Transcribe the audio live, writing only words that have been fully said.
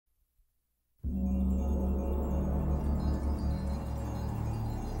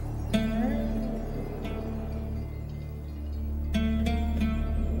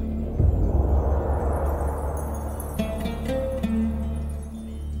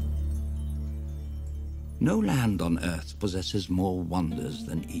No land on earth possesses more wonders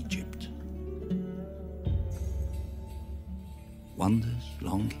than Egypt. Wonders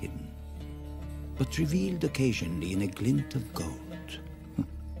long hidden, but revealed occasionally in a glint of gold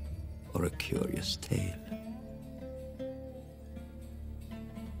or a curious tale.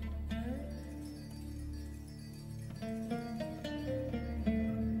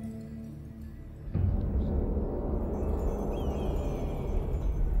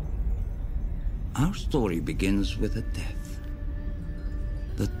 Our story begins with a death.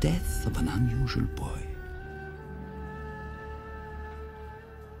 The death of an unusual boy.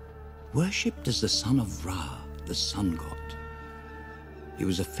 Worshipped as the son of Ra, the sun god. He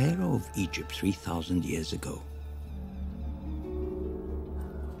was a pharaoh of Egypt 3,000 years ago.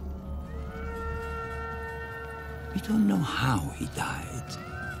 We don't know how he died,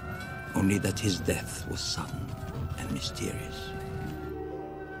 only that his death was sudden and mysterious.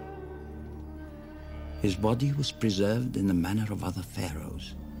 His body was preserved in the manner of other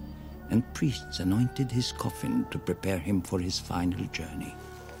pharaohs, and priests anointed his coffin to prepare him for his final journey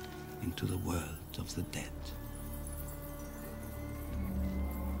into the world of the dead.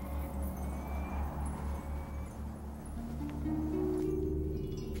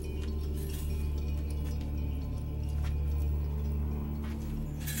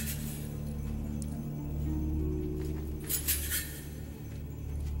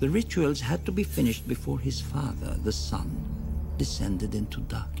 The rituals had to be finished before his father, the sun, descended into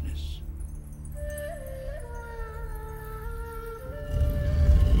darkness.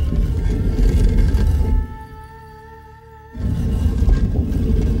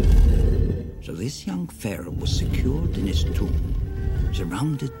 So this young pharaoh was secured in his tomb,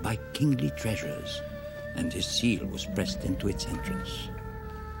 surrounded by kingly treasures, and his seal was pressed into its entrance.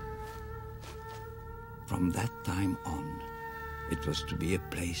 From that time on, it was to be a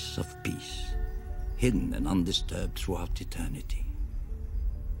place of peace, hidden and undisturbed throughout eternity.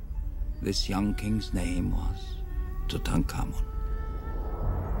 This young king's name was Tutankhamun.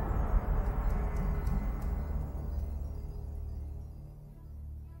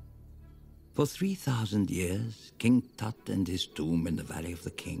 For 3,000 years, King Tut and his tomb in the Valley of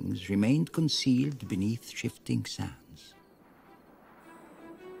the Kings remained concealed beneath shifting sands.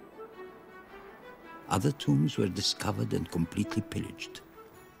 Other tombs were discovered and completely pillaged,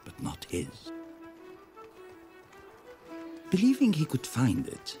 but not his. Believing he could find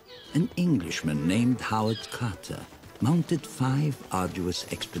it, an Englishman named Howard Carter mounted 5 arduous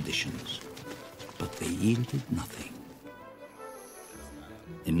expeditions, but they yielded nothing.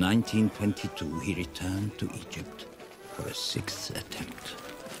 In 1922, he returned to Egypt for a 6th attempt.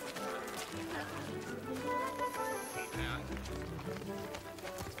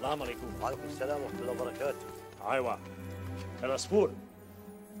 السلام عليكم. وعليكم السلام ورحمة الله وبركاته. أيوة. العصفور.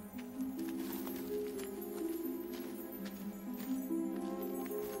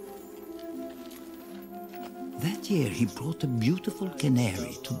 That year, he brought a beautiful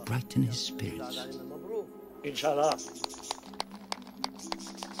canary to brighten his spirits. Inshallah.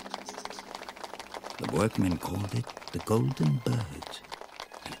 The workmen called it the Golden Bird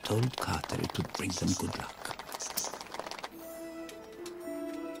and told Carter it would bring them good luck.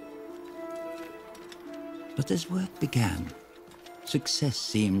 But as work began, success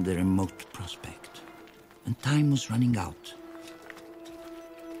seemed a remote prospect, and time was running out.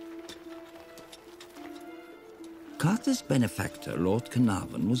 Carter's benefactor, Lord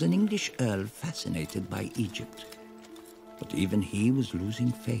Carnarvon, was an English earl fascinated by Egypt. But even he was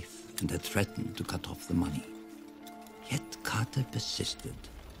losing faith and had threatened to cut off the money. Yet Carter persisted,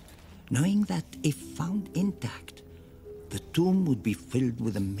 knowing that if found intact, the tomb would be filled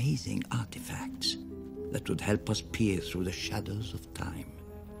with amazing artifacts that would help us peer through the shadows of time,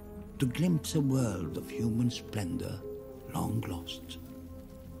 to glimpse a world of human splendor long lost,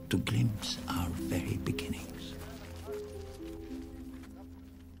 to glimpse our very beginnings.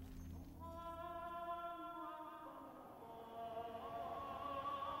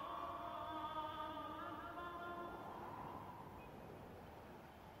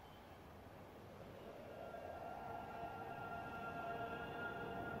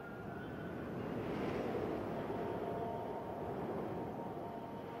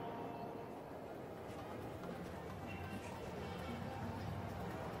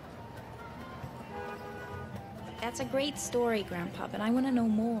 That's a great story, Grandpa, but I want to know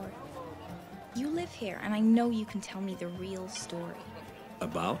more. You live here, and I know you can tell me the real story.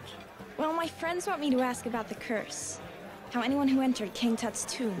 About? Well, my friends want me to ask about the curse. How anyone who entered King Tut's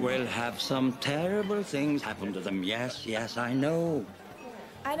tomb will have some terrible things happen to them. Yes, yes, I know.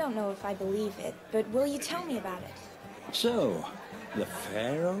 I don't know if I believe it, but will you tell me about it? So, The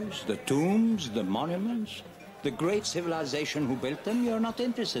pharaohs, the tombs, the monuments, the great civilization who built them, you're not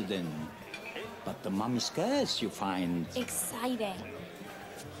interested in. But the mummy scarce, you find. Exciting.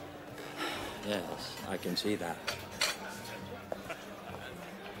 Yes, I can see that.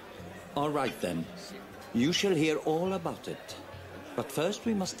 All right, then. You shall hear all about it. But first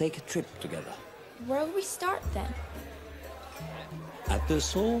we must take a trip together. Where will we start, then? At the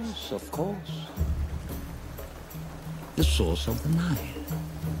source, of course. The source of the Nile.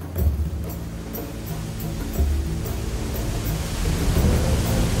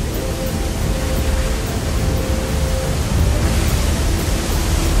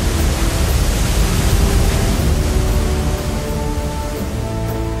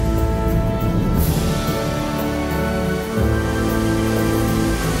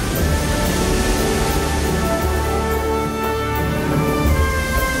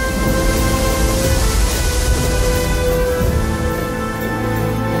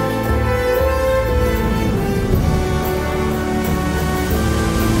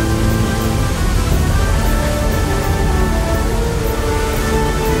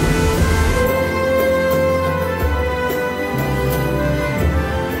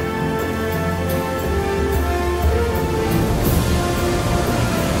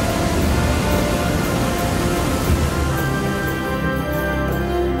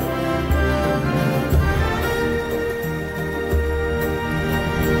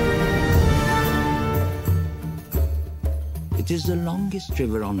 It is the longest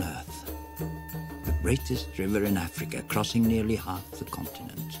river on Earth, the greatest river in Africa, crossing nearly half the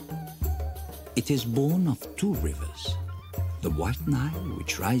continent. It is born of two rivers, the White Nile,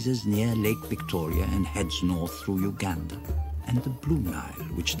 which rises near Lake Victoria and heads north through Uganda, and the Blue Nile,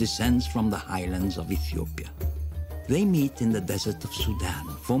 which descends from the highlands of Ethiopia. They meet in the desert of Sudan,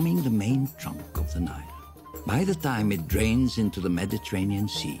 forming the main trunk of the Nile. By the time it drains into the Mediterranean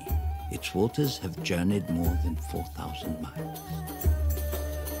Sea, its waters have journeyed more than 4,000 miles.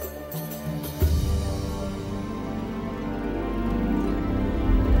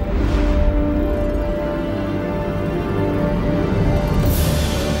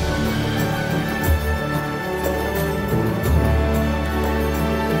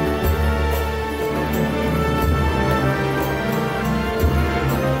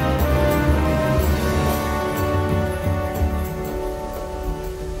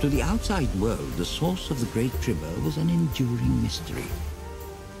 To the outside world, the source of the great river was an enduring mystery.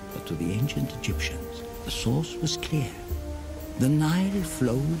 But to the ancient Egyptians, the source was clear. The Nile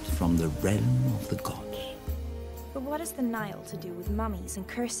flowed from the realm of the gods. But what has the Nile to do with mummies and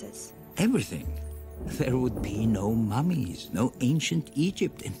curses? Everything. There would be no mummies, no ancient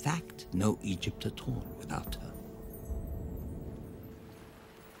Egypt. In fact, no Egypt at all without her.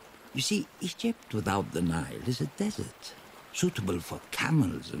 You see, Egypt without the Nile is a desert, suitable for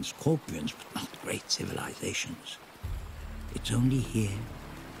camels and scorpions, but not great civilizations. It's only here,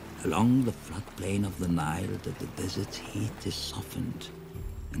 along the floodplain of the Nile, that the desert's heat is softened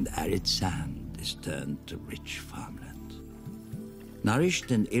and arid sand is turned to rich farmland. Nourished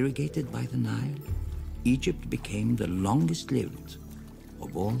and irrigated by the Nile, Egypt became the longest lived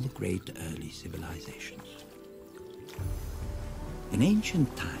of all the great early civilizations. In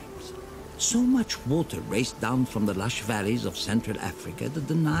ancient times, so much water raced down from the lush valleys of Central Africa that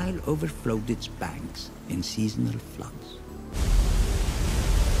the Nile overflowed its banks in seasonal floods.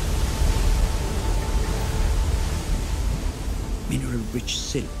 Mineral-rich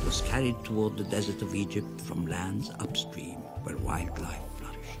silk was carried toward the desert of Egypt from lands upstream where wildlife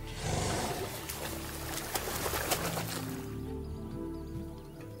flourished.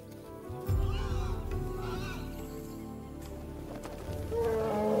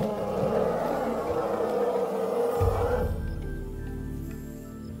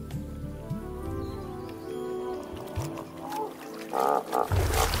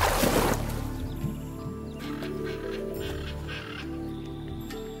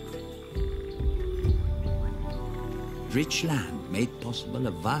 Rich land made possible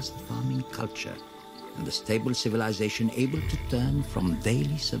a vast farming culture and a stable civilization able to turn from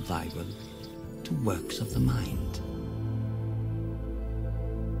daily survival to works of the mind.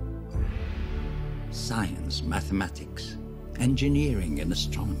 Science, mathematics, engineering, and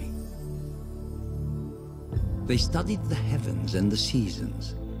astronomy. They studied the heavens and the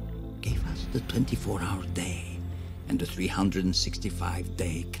seasons, gave us the 24-hour day and the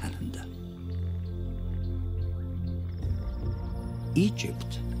 365-day calendar.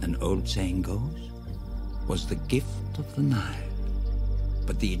 Egypt, an old saying goes, was the gift of the Nile.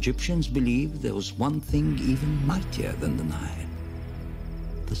 But the Egyptians believed there was one thing even mightier than the Nile: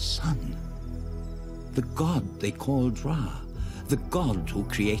 the sun. The god they called Ra, the God who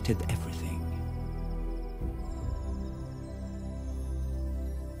created everything.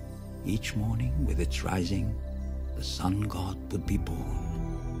 Each morning, with its rising, the sun god would be born.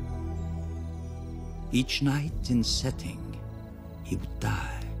 Each night in setting, he would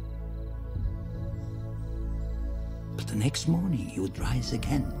die. But the next morning, he would rise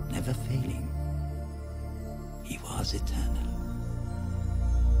again, never failing. He was eternal.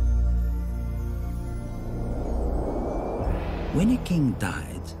 When a king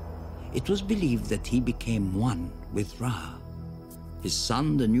died, it was believed that he became one with Ra. His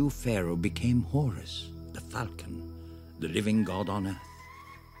son, the new pharaoh, became Horus, the falcon, the living god on earth.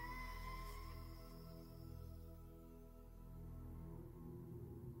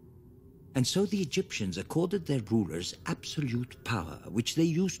 And so the Egyptians accorded their rulers absolute power, which they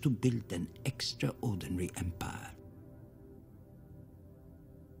used to build an extraordinary empire.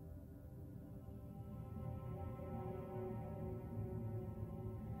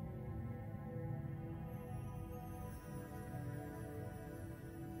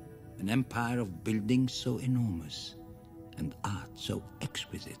 An empire of buildings so enormous and art so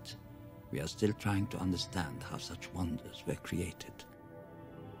exquisite, we are still trying to understand how such wonders were created.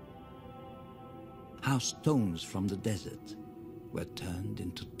 How stones from the desert were turned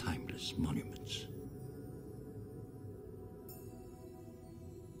into timeless monuments.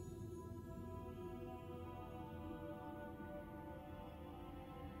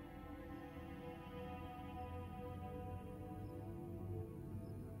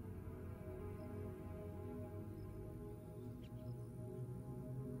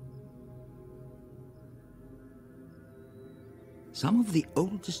 Some of the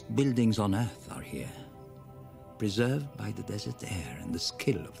oldest buildings on Earth are here, preserved by the desert air and the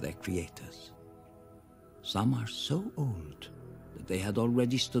skill of their creators. Some are so old that they had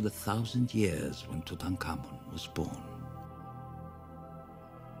already stood 1,000 years when Tutankhamun was born.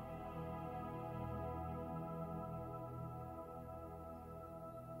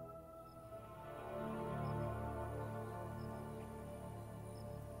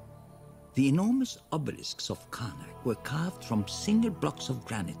 The enormous obelisks of Karnak were carved from single blocks of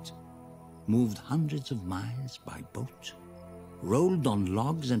granite, moved hundreds of miles by boat, rolled on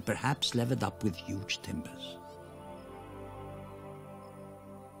logs and perhaps levered up with huge timbers.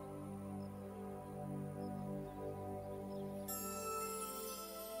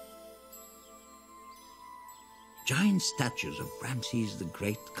 Giant statues of Ramses the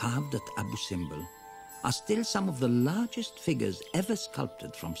Great carved at Abu Simbel are still some of the largest figures ever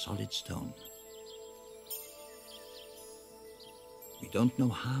sculpted from solid stone. We don't know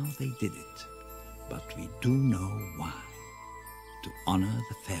how they did it, but we do know why. To honor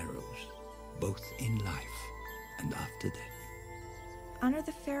the pharaohs, both in life and after death. Honor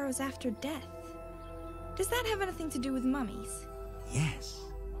the pharaohs after death? Does that have anything to do with mummies? Yes.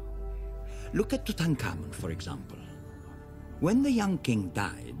 Look at Tutankhamun, for example. When the young king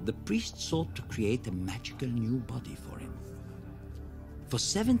died, the priests sought to create a magical new body for him. For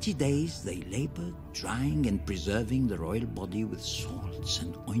 70 days, they labored, drying and preserving the royal body with salts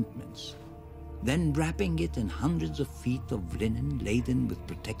and ointments, then wrapping it in hundreds of feet of linen laden with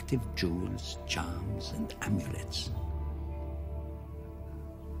protective jewels, charms, and amulets.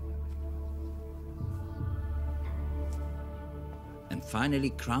 And finally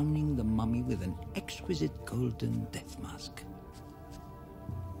crowning the mummy with an exquisite golden death mask.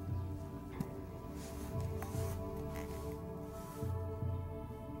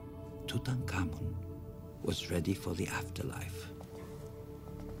 Tutankhamun was ready for the afterlife.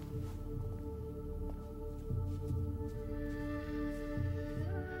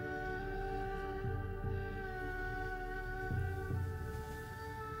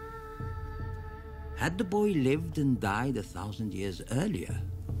 Had the boy lived and died 1,000 years earlier,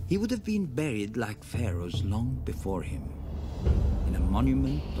 he would have been buried like pharaohs long before him, in a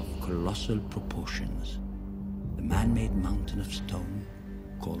monument of colossal proportions, the man-made mountain of stone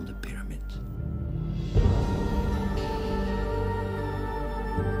called the pyramid.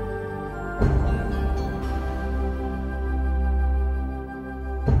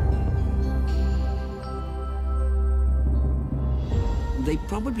 They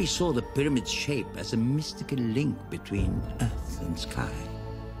probably saw the pyramid's shape as a mystical link between earth and sky,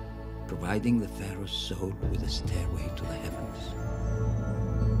 providing the pharaoh's soul with a stairway to the heavens.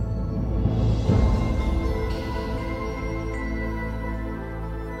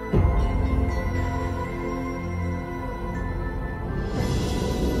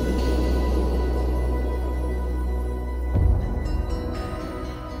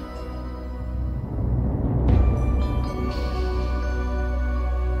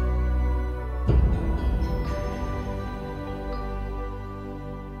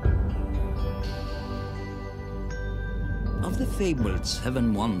 the fabled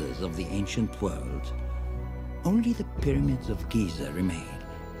 7 wonders of the ancient world, only the pyramids of Giza remain,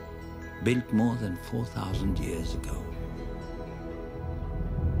 built more than 4,000 years ago.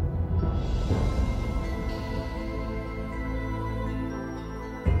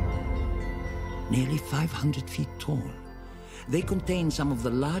 Nearly 500 feet tall, they contain some of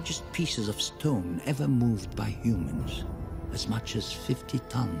the largest pieces of stone ever moved by humans, as much as 50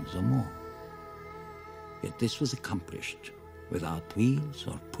 tons or more. Yet this was accomplished without wheels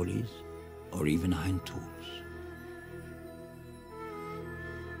or pulleys or even iron tools.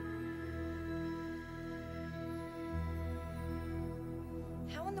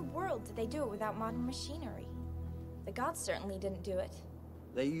 How in the world did they do it without modern machinery? The gods certainly didn't do it.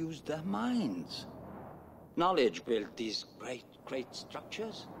 They used their minds. Knowledge built these great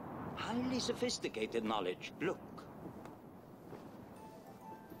structures. Highly sophisticated knowledge. Look.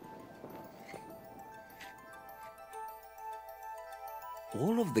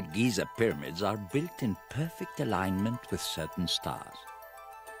 All of the Giza pyramids are built in perfect alignment with certain stars.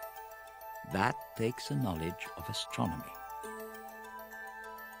 That takes a knowledge of astronomy.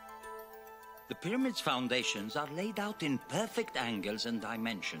 The pyramid's foundations are laid out in perfect angles and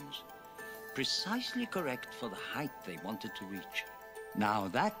dimensions, precisely correct for the height they wanted to reach. Now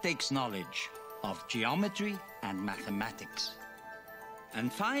that takes knowledge of geometry and mathematics.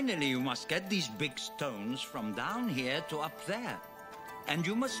 And finally, you must get these big stones from down here to up there. And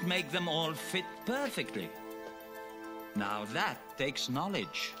you must make them all fit perfectly. Now that takes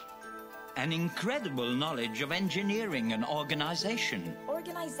knowledge. An incredible knowledge of engineering and organization.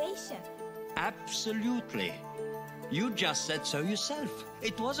 Organization? Absolutely. You just said so yourself.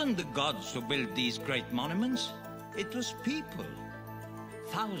 It wasn't the gods who built these great monuments. It was people.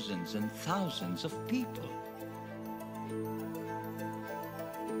 Thousands and thousands of people.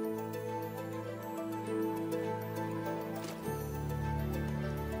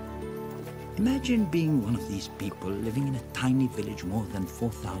 Imagine being one of these people living in a tiny village more than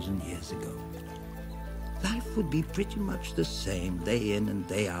 4,000 years ago. Life would be pretty much the same, day in and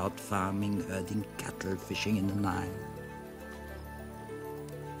day out, farming, herding cattle, fishing in the Nile.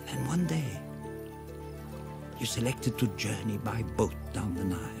 And one day, you selected to journey by boat down the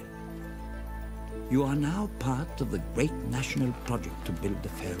Nile. You are now part of the great national project to build the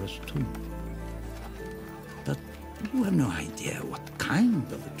Pharaoh's tomb. But you have no idea what kind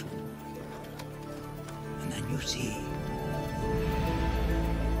of a tomb. And then you see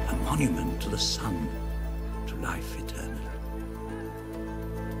a monument to the sun, to life eternal.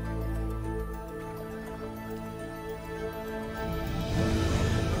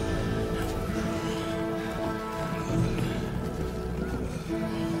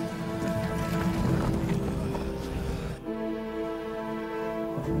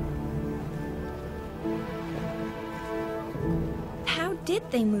 Did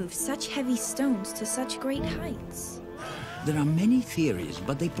they move such heavy stones to such great heights? There are many theories,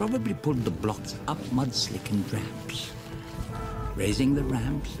 but they probably pulled the blocks up mud-slickened ramps. Raising the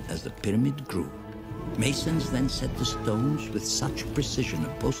ramps as the pyramid grew, masons then set the stones with such precision a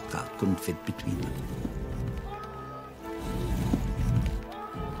postcard couldn't fit between them.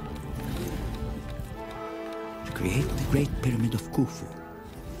 To create the Great Pyramid of Khufu,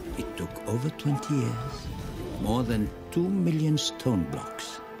 it took over 20 years, more than 2 million stone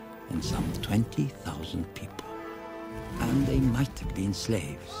blocks, and some 20,000 people. And they might have been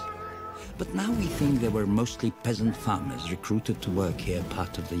slaves. But now we think they were mostly peasant farmers recruited to work here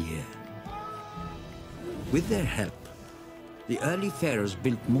part of the year. With their help, the early pharaohs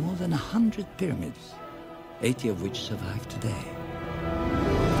built more than 100 pyramids, 80 of which survive today.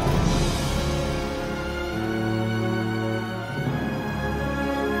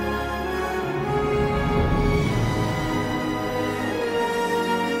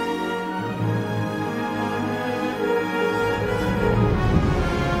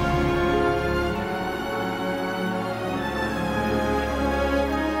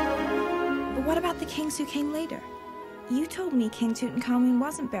 Who came later? You told me King Tutankhamun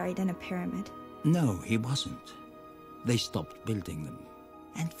wasn't buried in a pyramid. No, he wasn't. They stopped building them,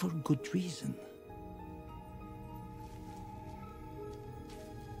 and for good reason.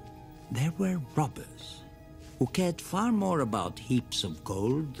 There were robbers who cared far more about heaps of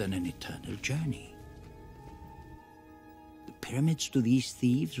gold than an eternal journey. The pyramids to these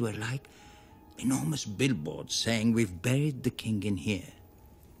thieves were like enormous billboards saying, "We've buried the king in here,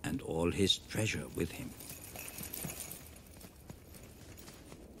 and all his treasure with him."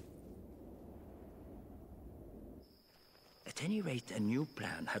 At any rate, a new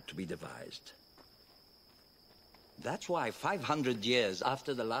plan had to be devised. That's why 500 years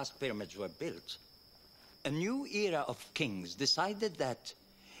after the last pyramids were built, A new era of kings decided that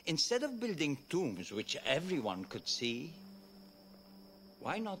instead of building tombs which everyone could see,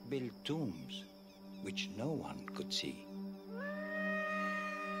 why not build tombs which no one could see?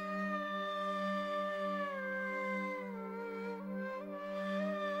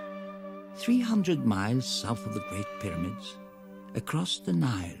 "300 miles south of the Great Pyramids, across the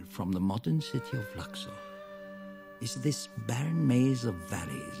Nile from the modern city of Luxor, is this barren maze of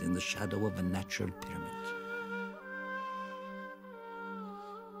valleys in the shadow of a natural pyramid.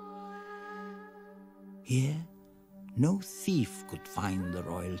 Here, no thief could find the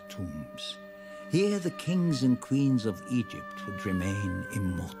royal tombs. Here, the kings and queens of Egypt would remain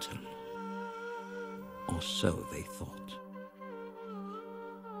immortal. Or so they thought.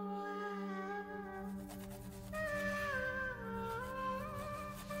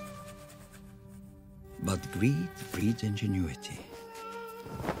 But greed breeds ingenuity.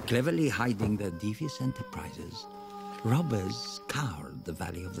 Cleverly hiding their devious enterprises, robbers scoured the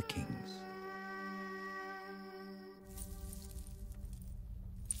Valley of the Kings.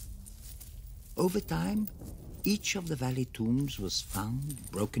 Over time, each of the valley tombs was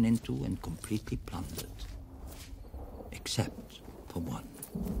found, broken into, and completely plundered. Except for one.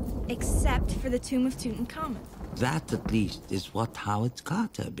 Except for the tomb of Tutankhamun. That, at least, is what Howard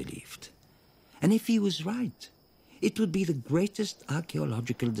Carter believed. And if he was right, it would be the greatest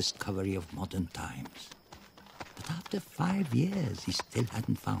archaeological discovery of modern times. But after 5 years, he still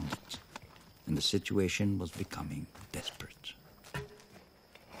hadn't found it. And the situation was becoming desperate.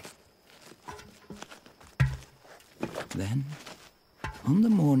 Then, on the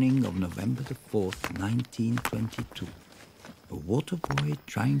morning of November the 4th, 1922, a water boy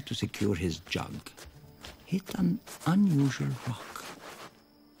trying to secure his jug hit an unusual rock.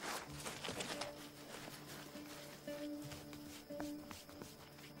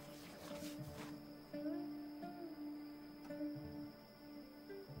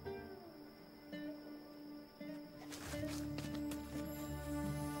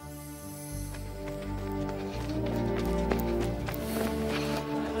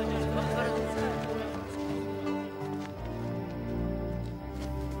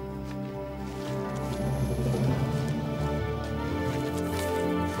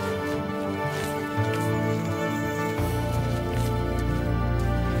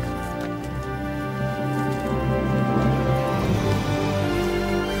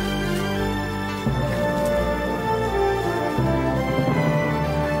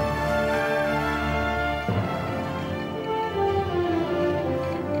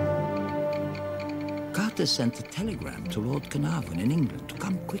 Sent a telegram to Lord Carnarvon in England to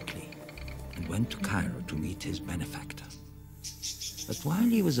come quickly, and went to Cairo to meet his benefactor. But while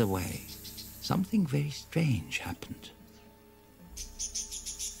he was away, something very strange happened.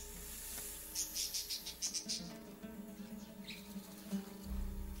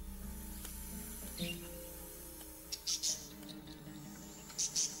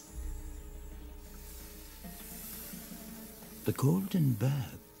 The golden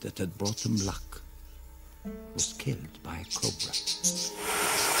bird that had brought him luck was killed by a cobra.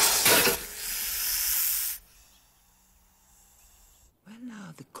 Well,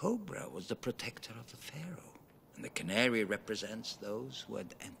 now, the cobra was the protector of the pharaoh, and the canary represents those who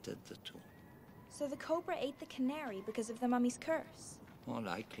had entered the tomb. So the cobra ate the canary because of the mummy's curse? More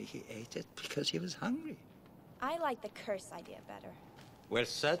likely he ate it because he was hungry. I like the curse idea better. Well,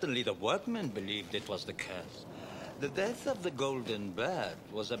 certainly the workmen believed it was the curse. The death of the golden bird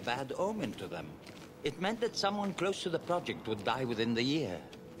was a bad omen to them. It meant that someone close to the project would die within the year.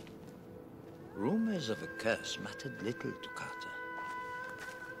 Rumors of a curse mattered little to Carter.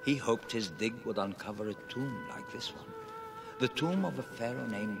 He hoped his dig would uncover a tomb like this one. The tomb of a pharaoh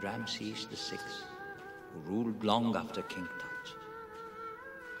named Ramses VI, who ruled long after King Tut.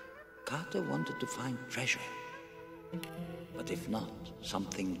 Carter wanted to find treasure, but if not,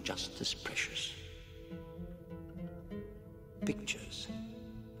 something just as precious. Pictures.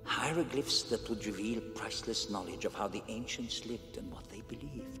 Hieroglyphs that would reveal priceless knowledge of how the ancients lived and what they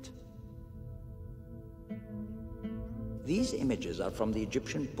believed. These images are from the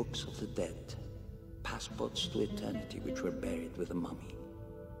Egyptian books of the dead, passports to eternity which were buried with a mummy.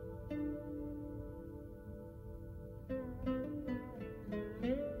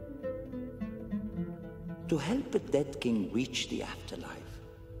 To help a dead king reach the afterlife,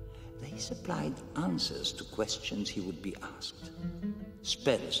 they supplied answers to questions he would be asked.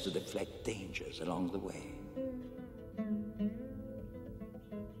 Spells to deflect dangers along the way.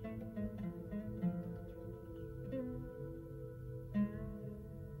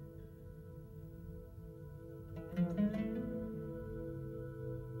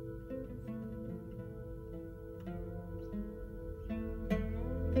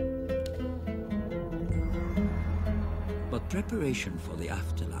 preparation for the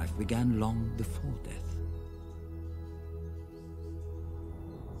afterlife began long before death.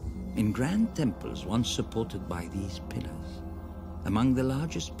 In grand temples once supported by these pillars, among the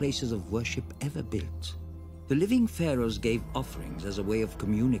largest places of worship ever built, the living pharaohs gave offerings as a way of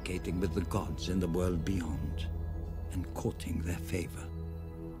communicating with the gods in the world beyond and courting their favor.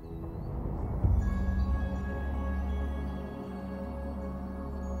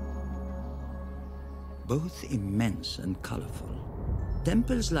 Both immense and colorful,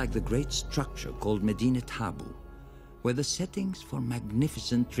 temples like the great structure called Medinet Habu were the settings for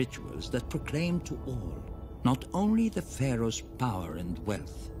magnificent rituals that proclaimed to all not only the pharaoh's power and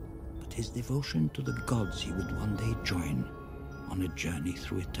wealth, but his devotion to the gods he would one day join on a journey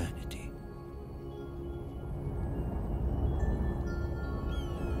through eternity.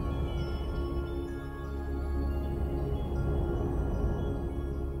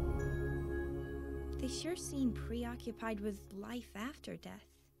 They sure seem preoccupied with life after death.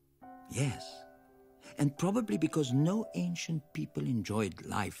 Yes, and probably because no ancient people enjoyed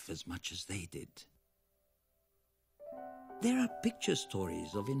life as much as they did. There are picture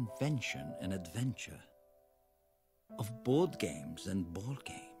stories of invention and adventure, of board games and ball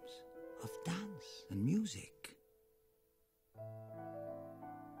games, of dance and music,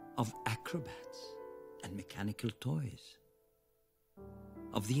 of acrobats and mechanical toys,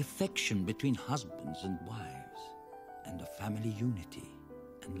 of the affection between husbands and wives, and of family unity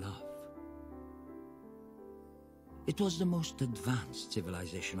and love. It was the most advanced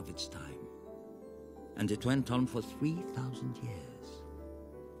civilization of its time, and it went on for 3,000 years.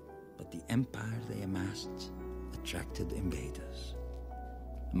 But the empire they amassed attracted invaders.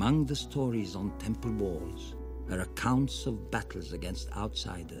 Among the stories on temple walls are accounts of battles against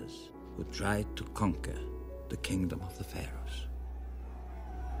outsiders who tried to conquer the kingdom of the pharaohs.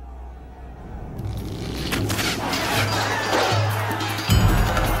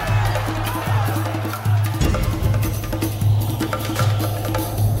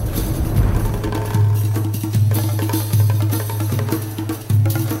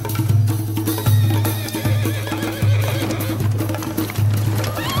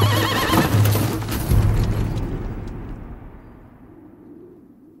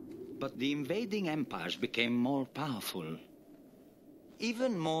 But the invading empires became more powerful,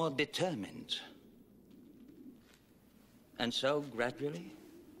 even more determined. And so, gradually,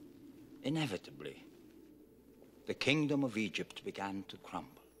 inevitably, the kingdom of Egypt began to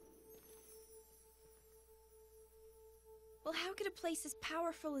crumble. Well, how could a place as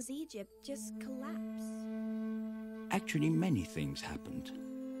powerful as Egypt just collapse? Actually, many things happened.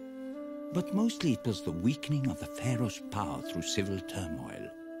 But mostly it was the weakening of the pharaoh's power through civil turmoil,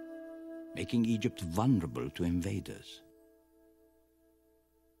 making Egypt vulnerable to invaders.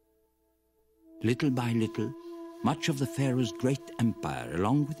 Little by little, much of the pharaoh's great empire,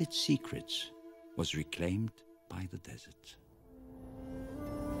 along with its secrets, was reclaimed by the desert.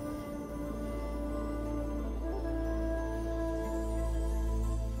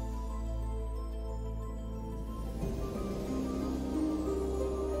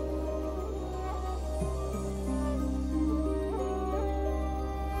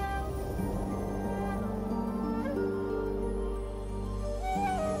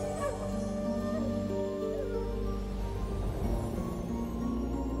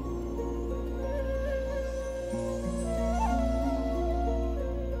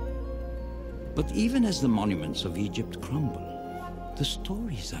 But even as the monuments of Egypt crumble, the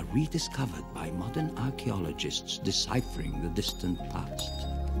stories are rediscovered by modern archaeologists deciphering the distant past.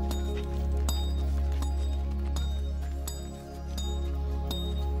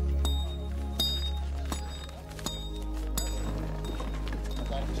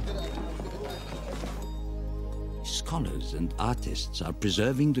 Scholars and artists are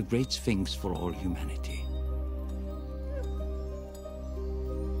preserving the Great Sphinx for all humanity.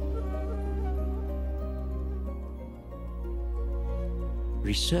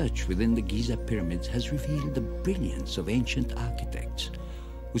 Research within the Giza pyramids has revealed the brilliance of ancient architects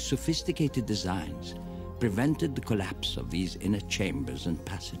whose sophisticated designs prevented the collapse of these inner chambers and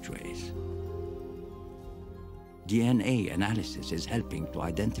passageways. DNA analysis is helping to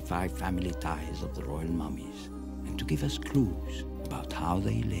identify family ties of the royal mummies and to give us clues about how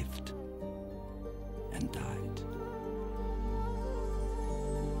they lived and died.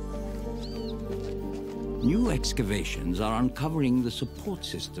 New excavations are uncovering the support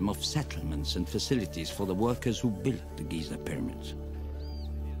system of settlements and facilities for the workers who built the Giza pyramids.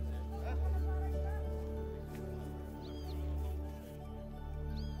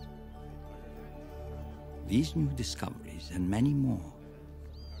 These new discoveries and many more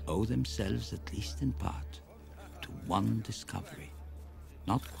owe themselves, at least in part, to one discovery,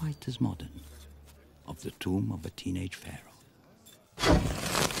 not quite as modern, of the tomb of a teenage pharaoh.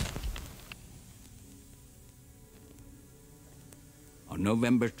 On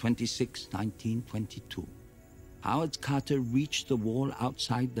November 26, 1922, Howard Carter reached the wall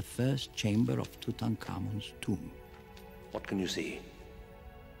outside the first chamber of Tutankhamun's tomb. What can you see?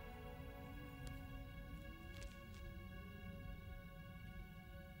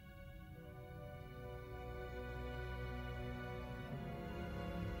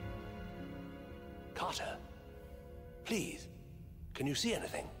 Carter, please, can you see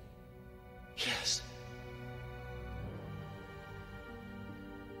anything? Yes.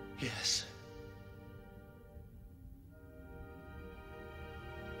 Yes.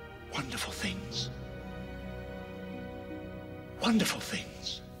 Wonderful things. Wonderful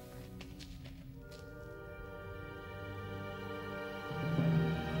things.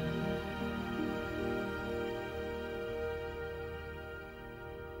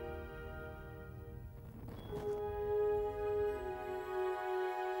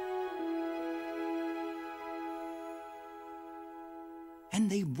 And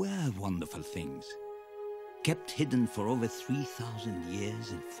they were wonderful things, kept hidden for over 3,000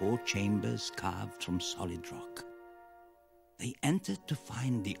 years in 4 chambers carved from solid rock. They entered to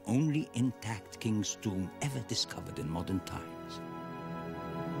find the only intact king's tomb ever discovered in modern times.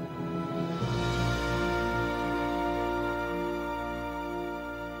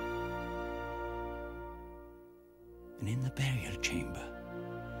 And in the burial chamber,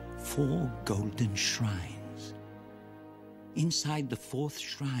 4 golden shrines. Inside the 4th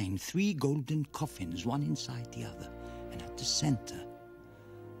shrine, 3 golden coffins, one inside the other, and at the center,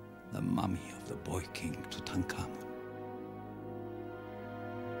 the mummy of the boy king Tutankhamun.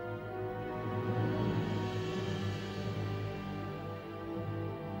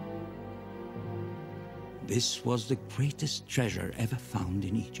 This was the greatest treasure ever found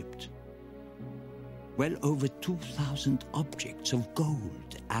in Egypt. Well over 2,000 objects of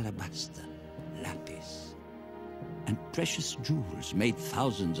gold, alabaster, lapis, and precious jewels made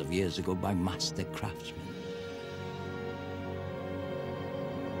thousands of years ago by master craftsmen.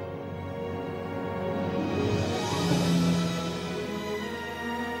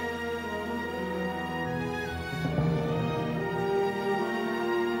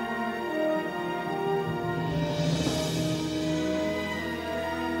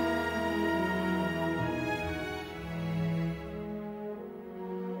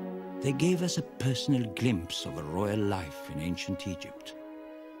 They gave us a personal glimpse of a royal life in ancient Egypt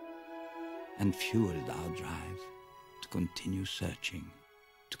and fueled our drive to continue searching,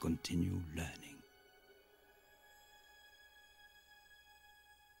 to continue learning.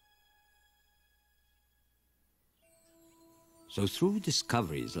 So through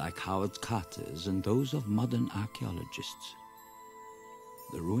discoveries like Howard Carter's and those of modern archaeologists,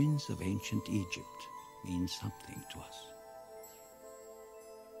 the ruins of ancient Egypt mean something to us.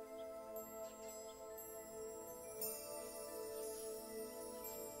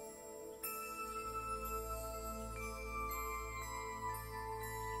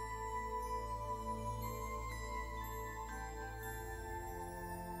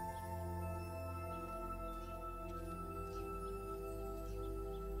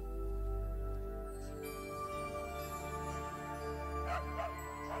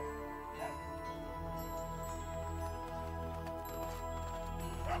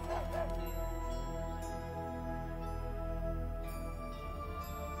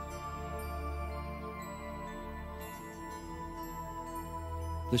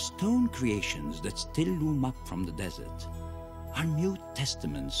 The stone creations that still loom up from the desert are mute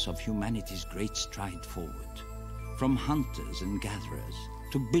testaments of humanity's great stride forward, from hunters and gatherers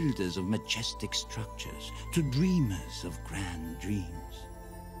to builders of majestic structures, to dreamers of grand dreams.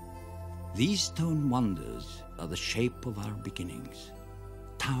 These stone wonders are the shape of our beginnings,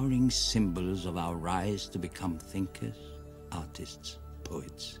 towering symbols of our rise to become thinkers, artists,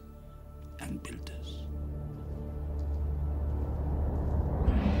 poets, and builders.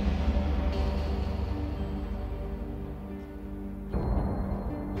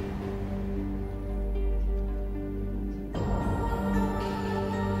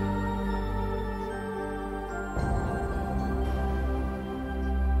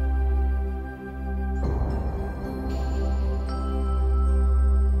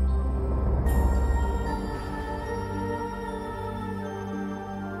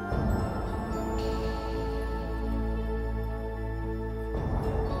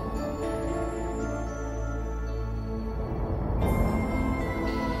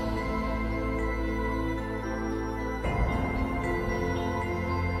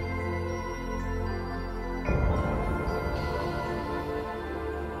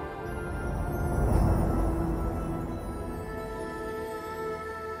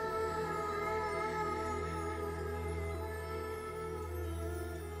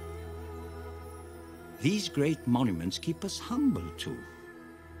 These great monuments keep us humble too.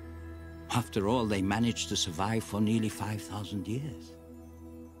 After all, they managed to survive for nearly 5,000 years.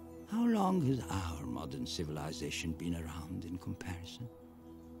 How long has our modern civilization been around in comparison?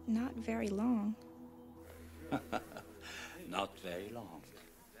 Not very long. Not very long.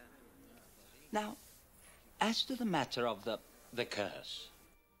 Now, as to the matter of the curse.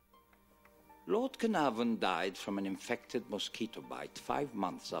 Lord Carnarvon died from an infected mosquito bite 5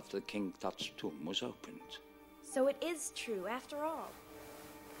 months after King Tut's tomb was opened. So it is true, after all.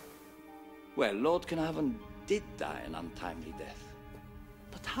 Well, Lord Carnarvon did die an untimely death.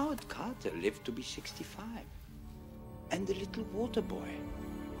 But Howard Carter lived to be 65. And the little water boy,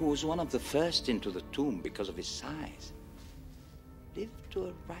 who was one of the first into the tomb because of his size, lived to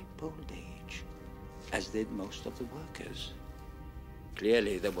a ripe old age, as did most of the workers.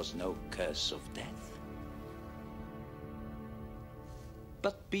 Clearly, there was no curse of death.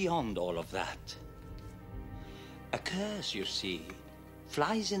 But beyond all of that, a curse, you see,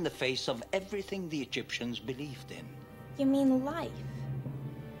 flies in the face of everything the Egyptians believed in. You mean life?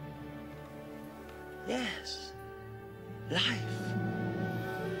 Yes, life.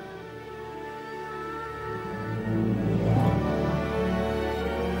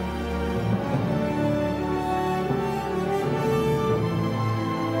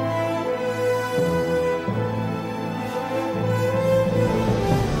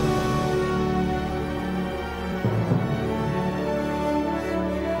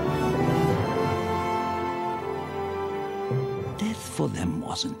 For them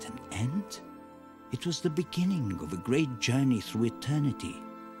wasn't an end. It was the beginning of a great journey through eternity,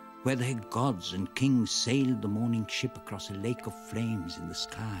 where their gods and kings sailed the morning ship across a lake of flames in the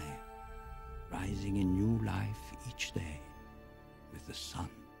sky, rising in new life each day with the sun.